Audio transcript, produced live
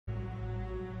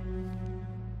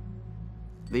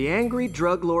The angry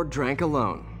drug lord drank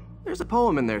alone. There's a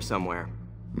poem in there somewhere.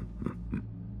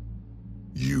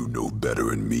 You know better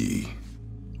than me.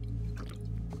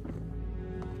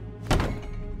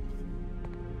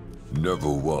 Never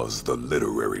was the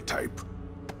literary type.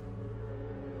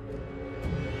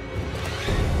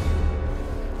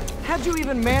 How'd you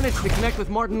even manage to connect with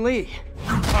Martin Lee?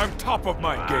 I'm top of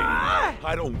my game.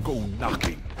 I don't go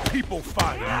knocking. People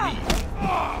find me.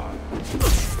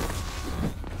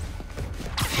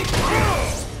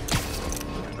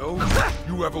 You know,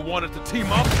 you ever wanted to team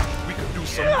up? We could do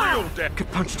some real damage.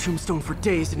 Could punch Tombstone for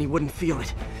days and he wouldn't feel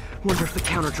it. Wonder if the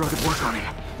counter drug would work on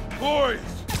him. Boys,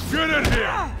 get in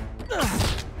here!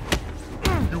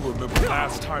 You remember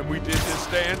last time we did this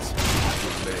dance?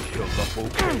 They healed up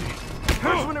okay.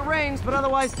 Hurts when it rains, but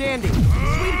otherwise dandy. Sweet of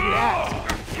you to ask. I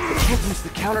can't use the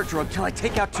counter drug till I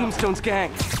take out Tombstone's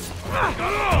gang.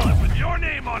 With your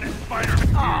name on it, Spider.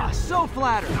 Ah, so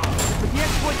flattered. But the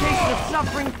exploitation of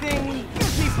suffering thing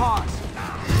gives me pause.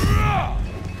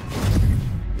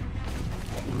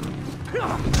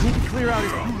 Need to clear out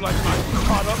his... You like my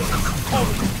product? Call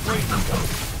it brain.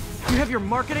 You have your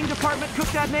marketing department cook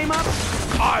that name up?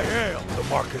 I am the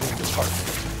marketing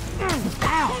department.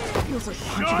 Ow! Feels like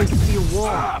punching against a steel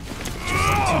wall.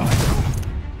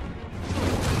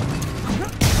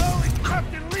 Holy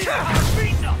Captain Lee!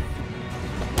 Beating up!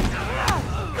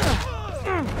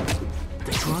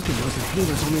 The drug and those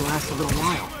inhalers only last a little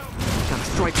while. Gotta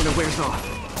strike when it wears off.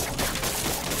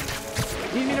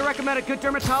 Need me to recommend a good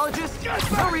dermatologist?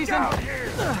 No reason.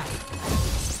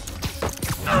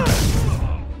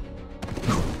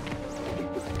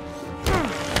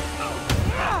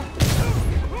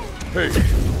 Hey,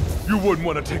 you wouldn't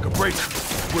want to take a break,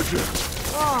 would you?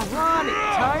 Oh, Ronnie,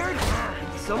 tired?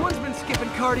 Someone's been skipping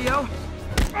cardio.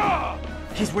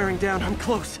 He's wearing down. I'm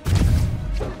close.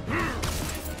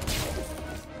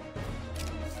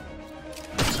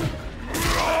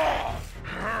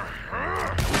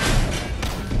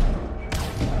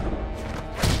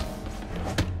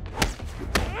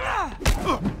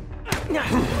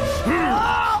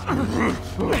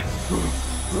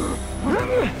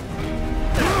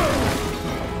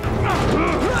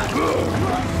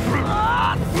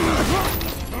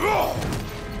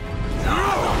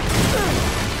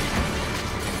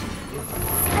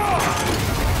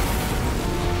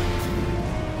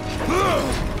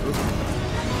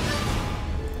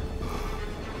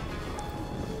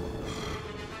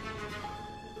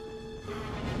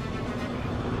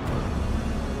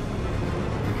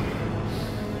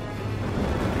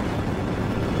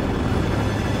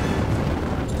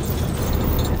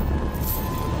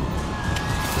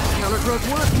 Drug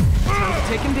work. Time to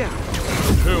take him down.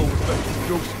 Hell with that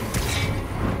Joseph.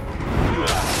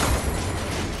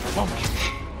 Funky.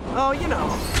 Oh, you know,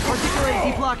 articulated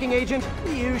deep locking agent,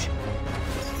 the usual.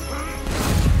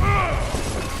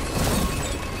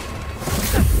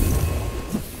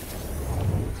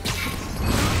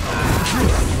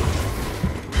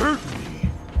 Hurt me?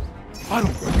 I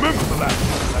don't remember the last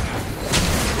time that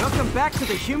happened. Welcome back to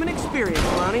the human experience,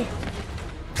 Ronnie.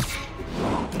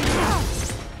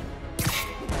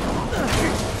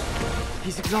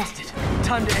 He's exhausted.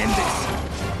 Time to end this.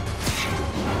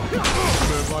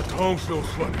 Man, my tongue feels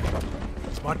funny.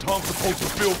 Is my tongue supposed to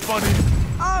feel funny?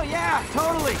 Oh yeah,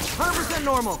 totally. 100%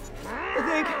 normal. I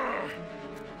think.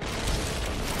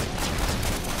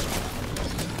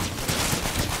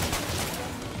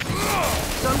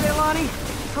 Someday, Lonnie,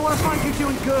 I want to find you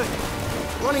doing good.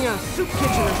 Running a soup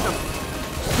kitchen or something.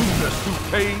 Soon as soup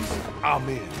pays, I'm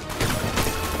in.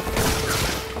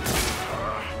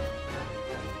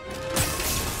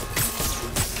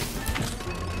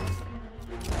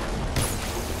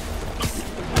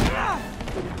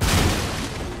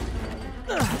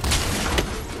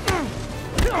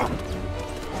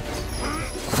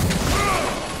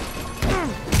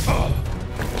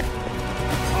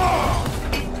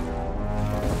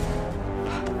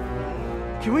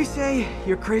 Can we say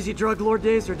your crazy drug lord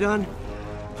days are done?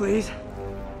 Please?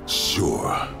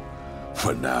 Sure.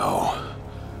 For now.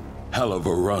 Hell of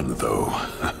a run, though.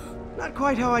 Not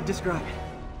quite how I'd describe it.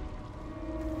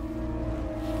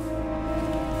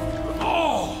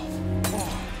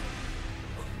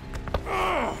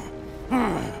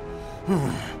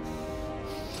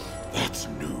 That's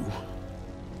new.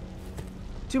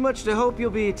 Too much to hope you'll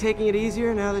be taking it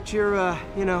easier now that you're,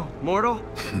 you know, mortal?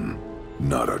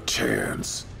 Not a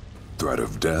chance. Threat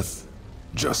of death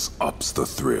just ups the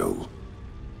thrill.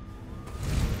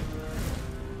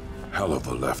 Hell of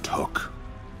a left hook.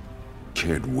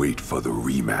 Can't wait for the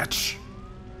rematch.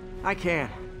 I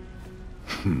can.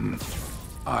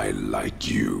 I like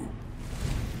you.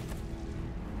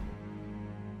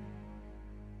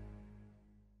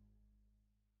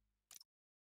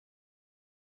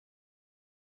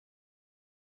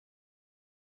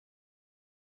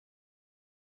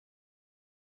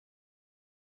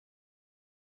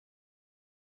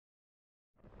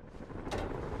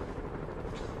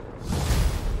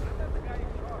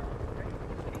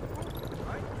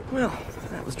 Well,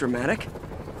 that was dramatic.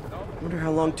 Wonder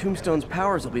how long Tombstone's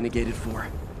powers will be negated for.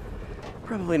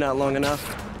 Probably not long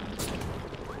enough.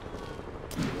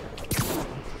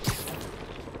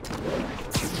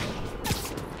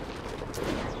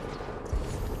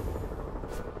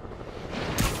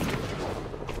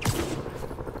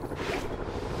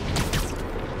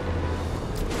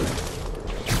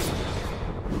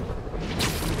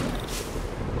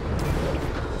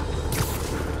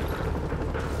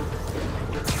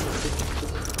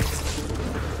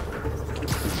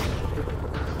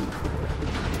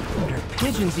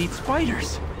 Pigeons eat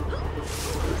spiders.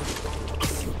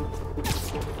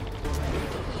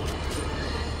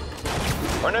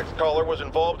 Our next caller was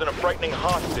involved in a frightening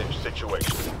hostage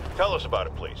situation. Tell us about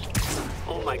it, please.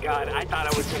 Oh my god, I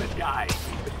thought I was gonna die.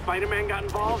 If Spider-Man got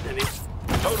involved and it...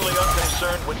 Totally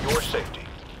unconcerned with your safety.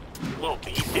 Well,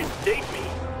 he did save me.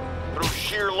 Through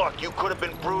sheer luck, you could have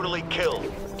been brutally killed.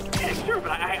 Yeah, sure,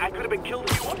 but I could have been killed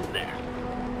if you wasn't there.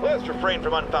 Let's refrain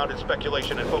from unfounded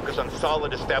speculation and focus on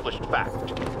solid, established fact.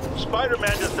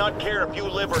 Spider-Man does not care if you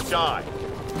live or die.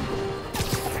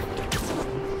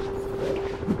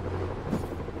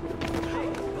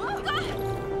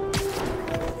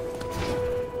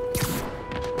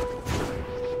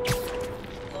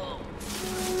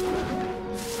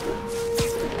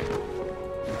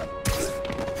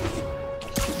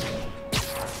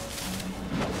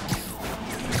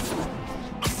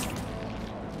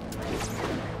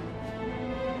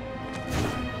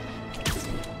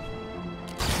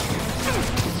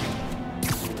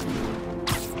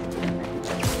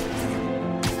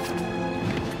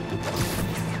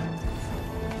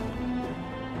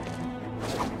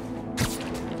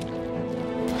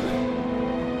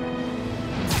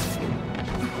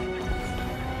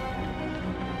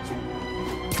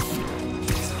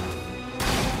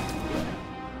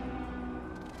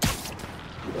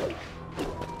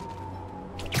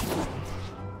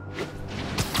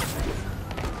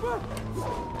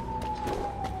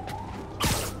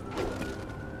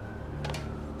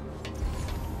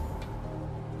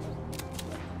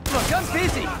 Look, I'm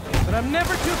busy, but I'm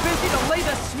never too busy to lay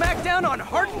the smackdown on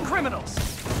hardened criminals.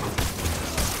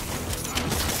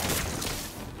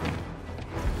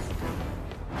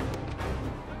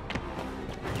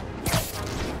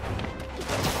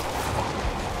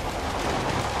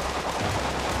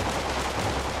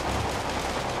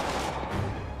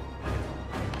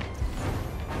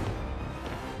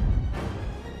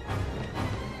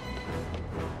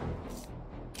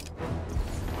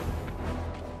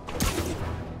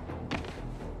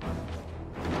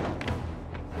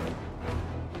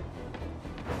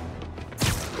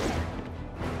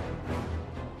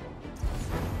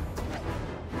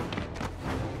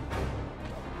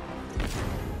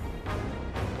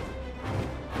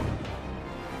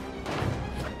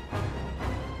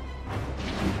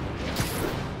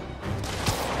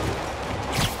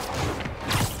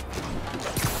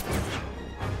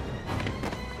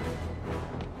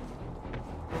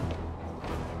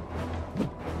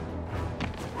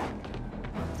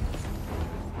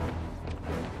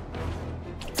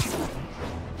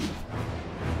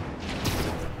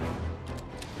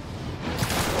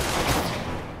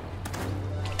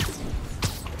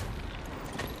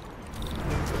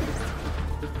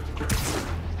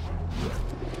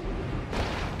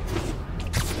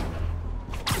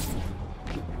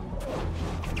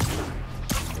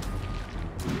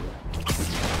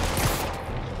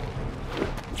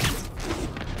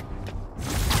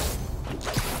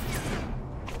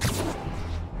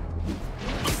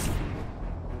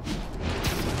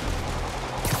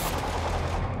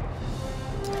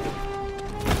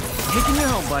 Taking you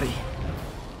home, buddy.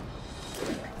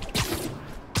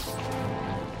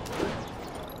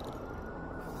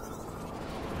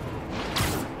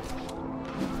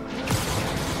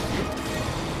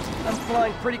 I'm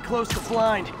flying pretty close to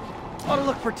blind. Ought to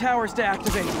look for towers to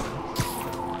activate.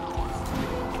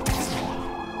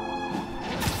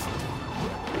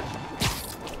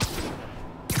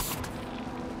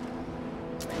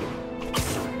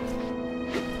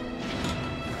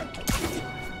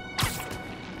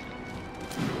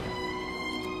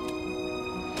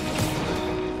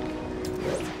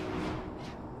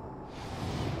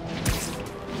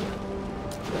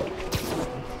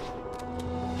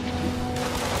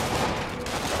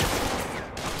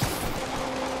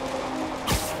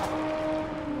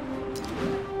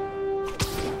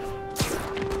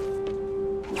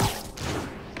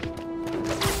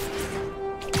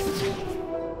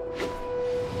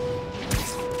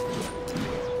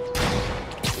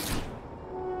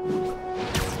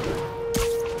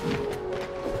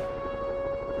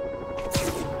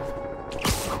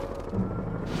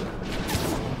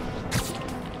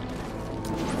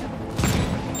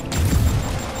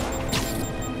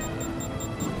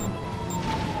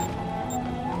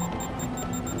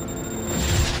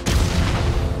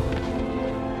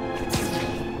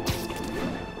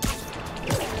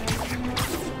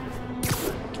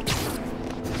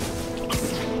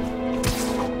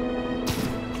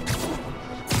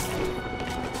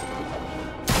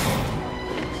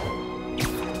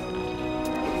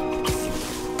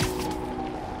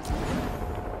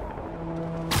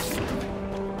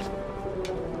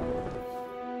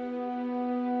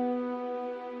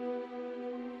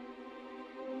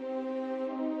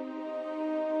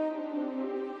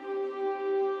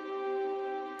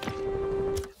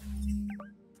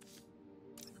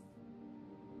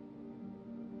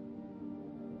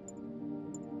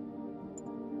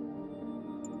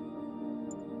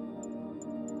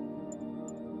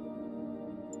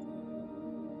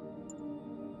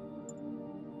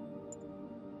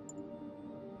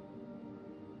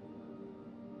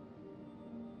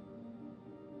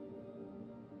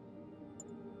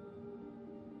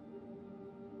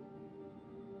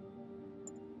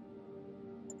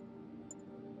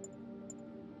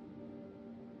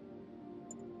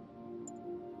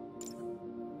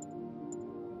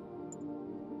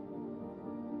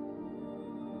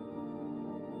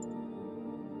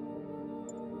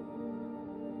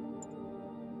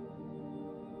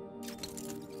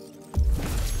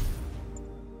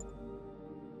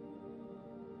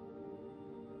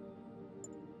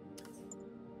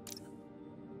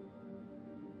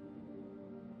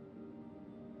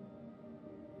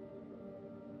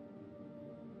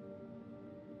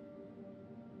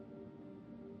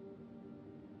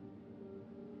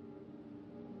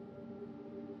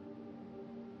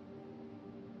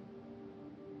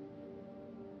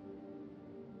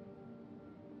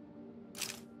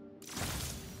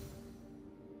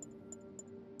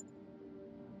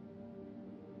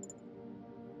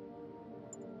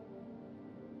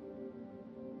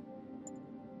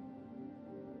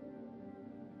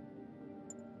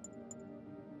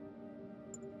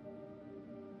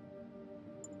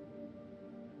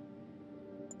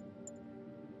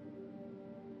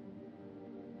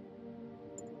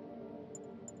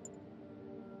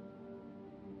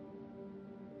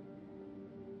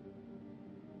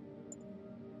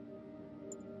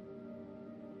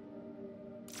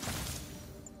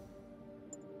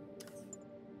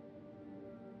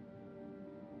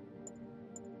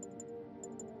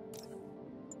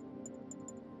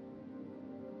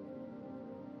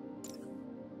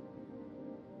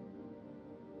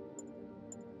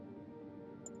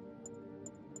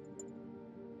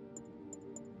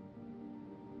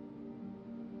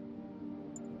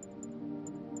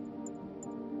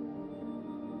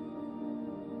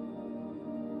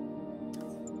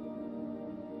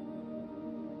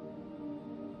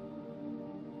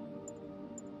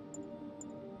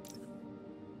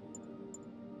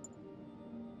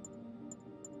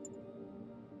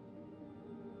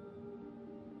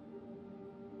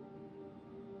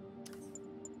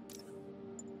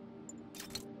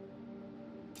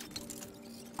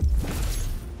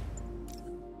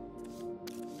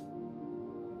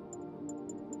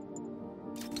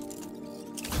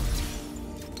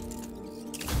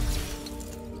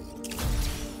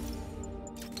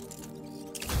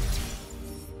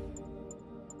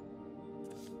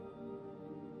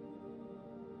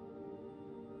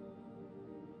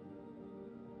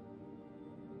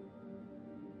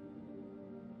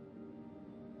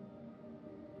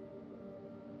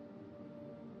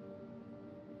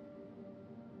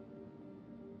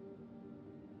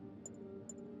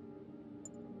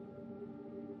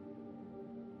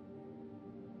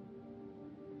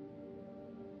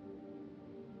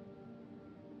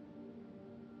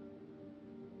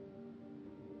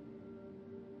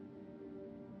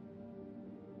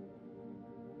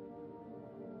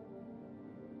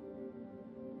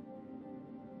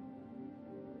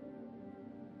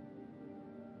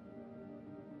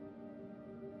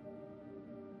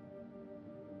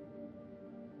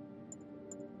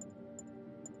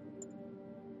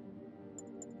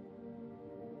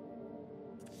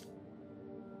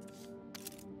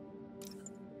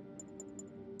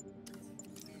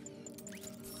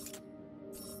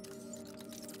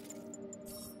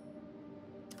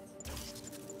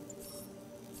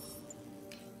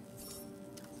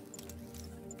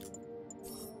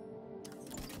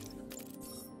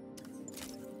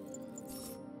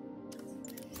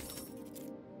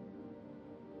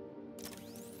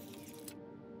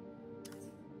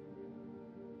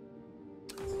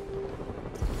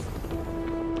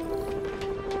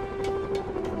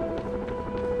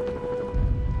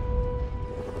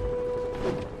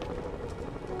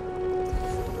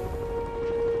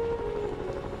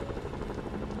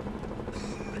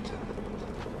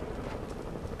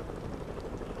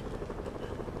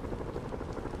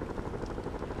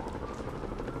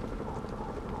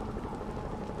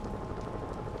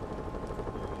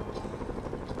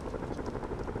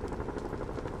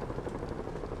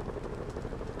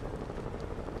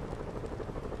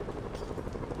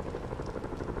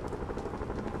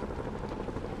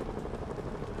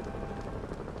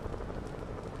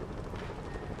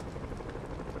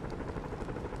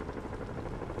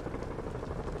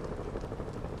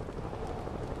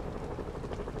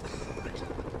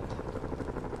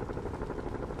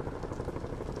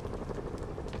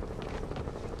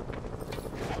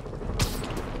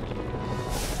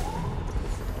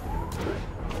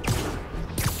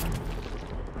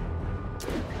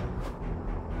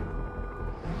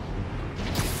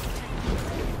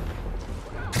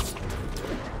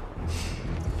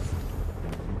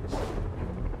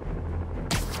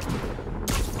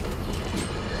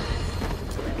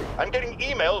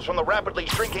 getting emails from the rapidly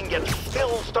shrinking yet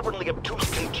still stubbornly obtuse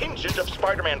contingent of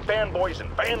Spider-Man fanboys and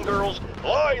fangirls,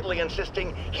 blithely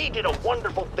insisting he did a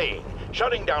wonderful thing,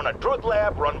 shutting down a drug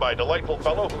lab run by a delightful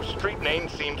fellow whose street name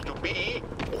seems to be,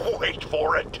 wait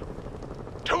for it,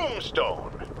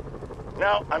 Tombstone.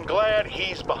 Now, I'm glad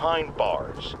he's behind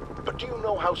bars, but do you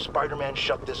know how Spider-Man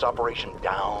shut this operation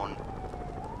down?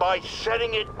 By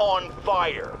setting it on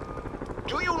fire.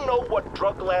 Do you know what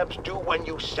drug labs do when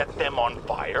you set them on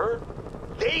fire?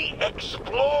 They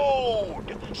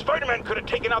explode! Spider-Man could have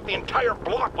taken out the entire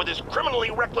block with his criminally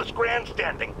reckless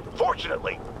grandstanding.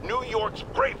 Fortunately, New York's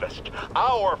bravest,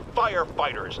 our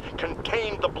firefighters,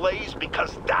 contained the blaze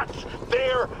because that's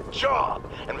their job.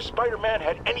 And if Spider-Man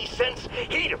had any sense,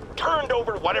 he'd have turned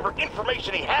over whatever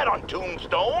information he had on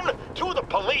Tombstone to the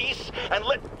police and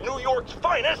let New York's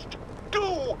finest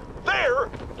do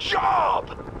their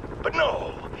job. But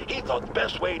no, he thought the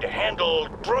best way to handle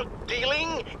drug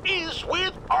dealing is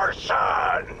with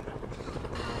arson!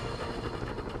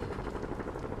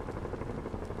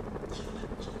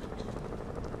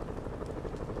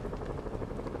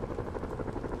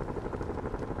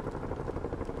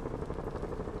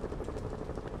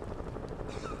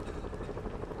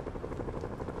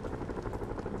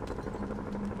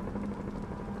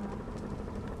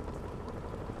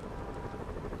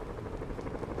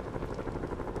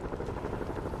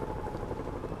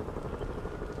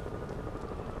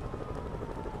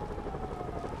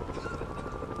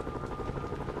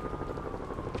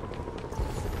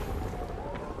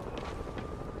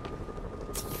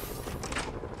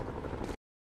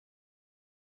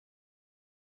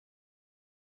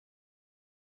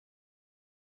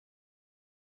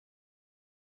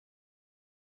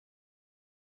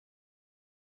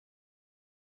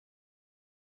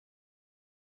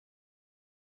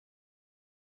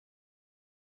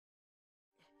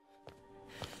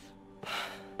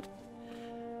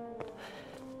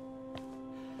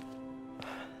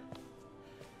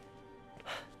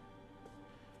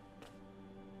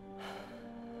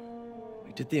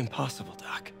 We did the impossible,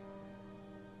 Doc.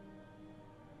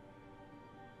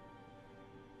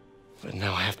 But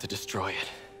now I have to destroy it.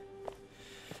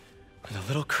 With a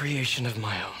little creation of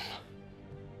my own.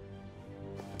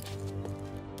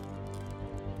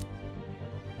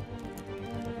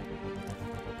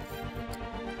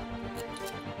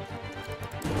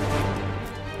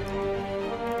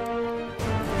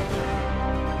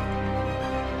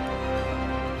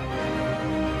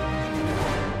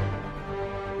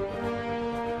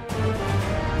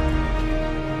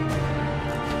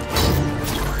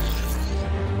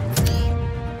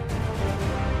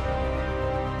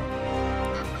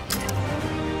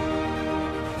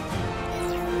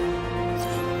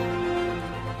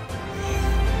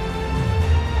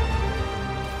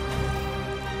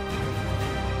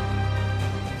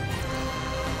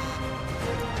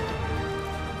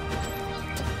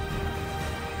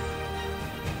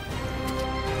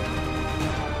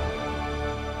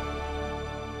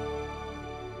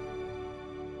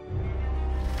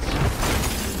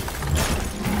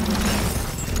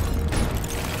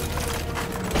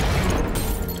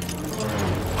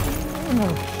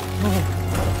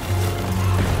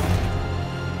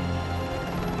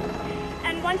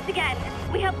 And once again,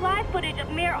 we have live footage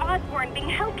of Mayor Osborn being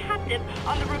held captive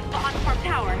on the roof of the Oscorp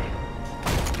Tower.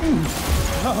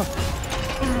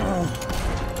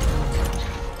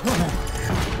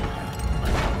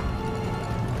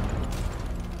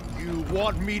 You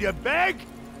want me to beg?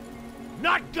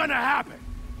 Not gonna happen!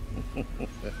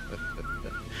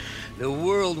 The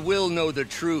world will know the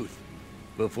truth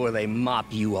before they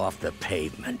mop you off the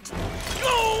pavement.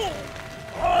 No!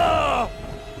 Ah!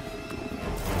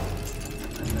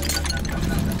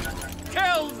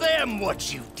 Tell them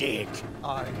what you did.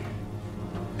 I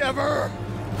never...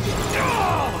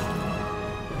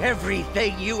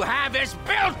 Everything you have is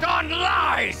built on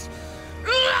lies!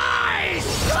 Lies!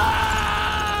 Ah!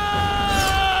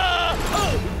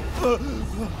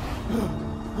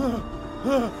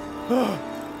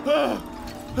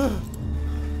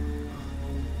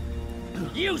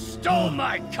 You stole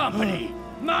my company,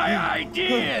 my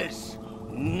ideas!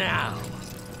 Now,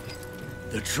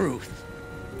 the truth.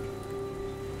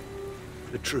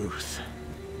 The truth.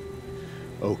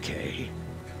 Okay.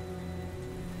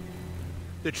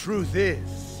 The truth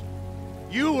is,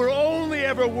 you were only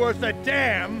ever worth a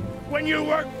damn when you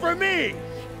worked for me!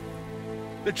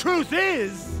 The truth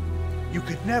is, you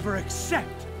could never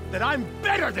accept that I'm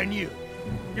better than you!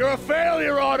 You're a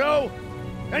failure, Otto!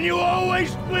 And you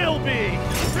always will be!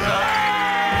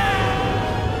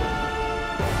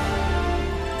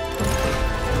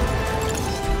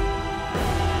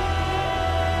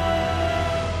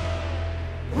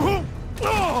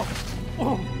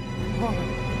 Give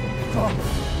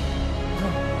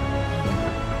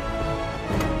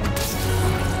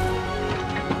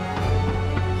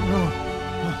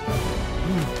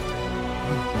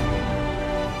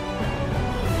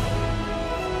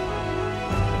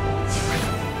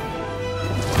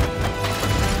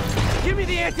me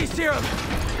the anti-serum!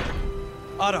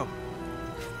 Otto,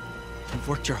 you've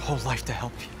worked your whole life to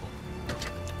help people.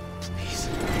 Please.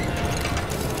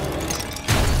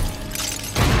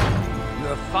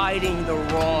 You're fighting the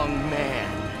wrong man.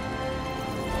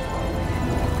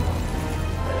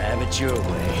 But have it your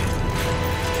way.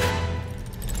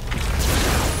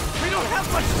 We don't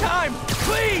have much time!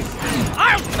 Please!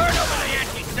 I'll turn over the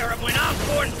anti-serum when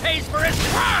Osborn pays for his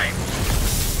crime!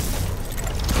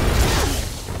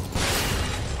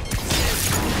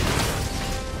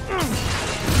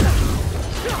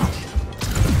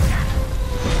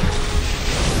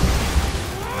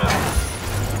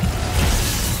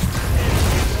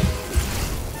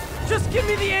 Just give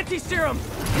me the anti-serum!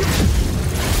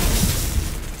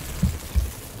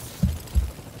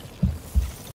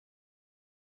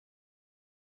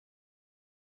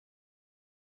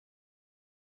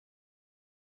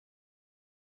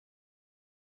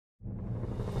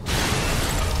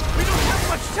 We don't have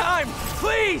much time!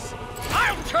 Please!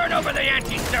 I'll turn over the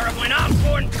anti-serum when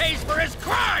Osborn pays for his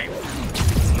crime!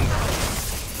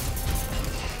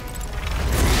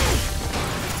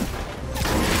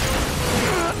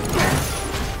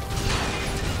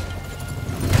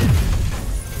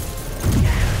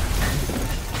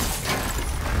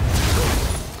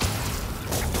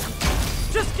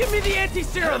 Just give me the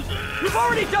anti-serum! You've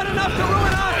already done enough to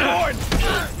ruin Osborn!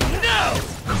 No!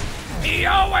 He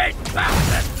always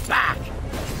bounces back!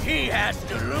 He has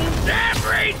to lose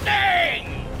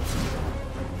everything!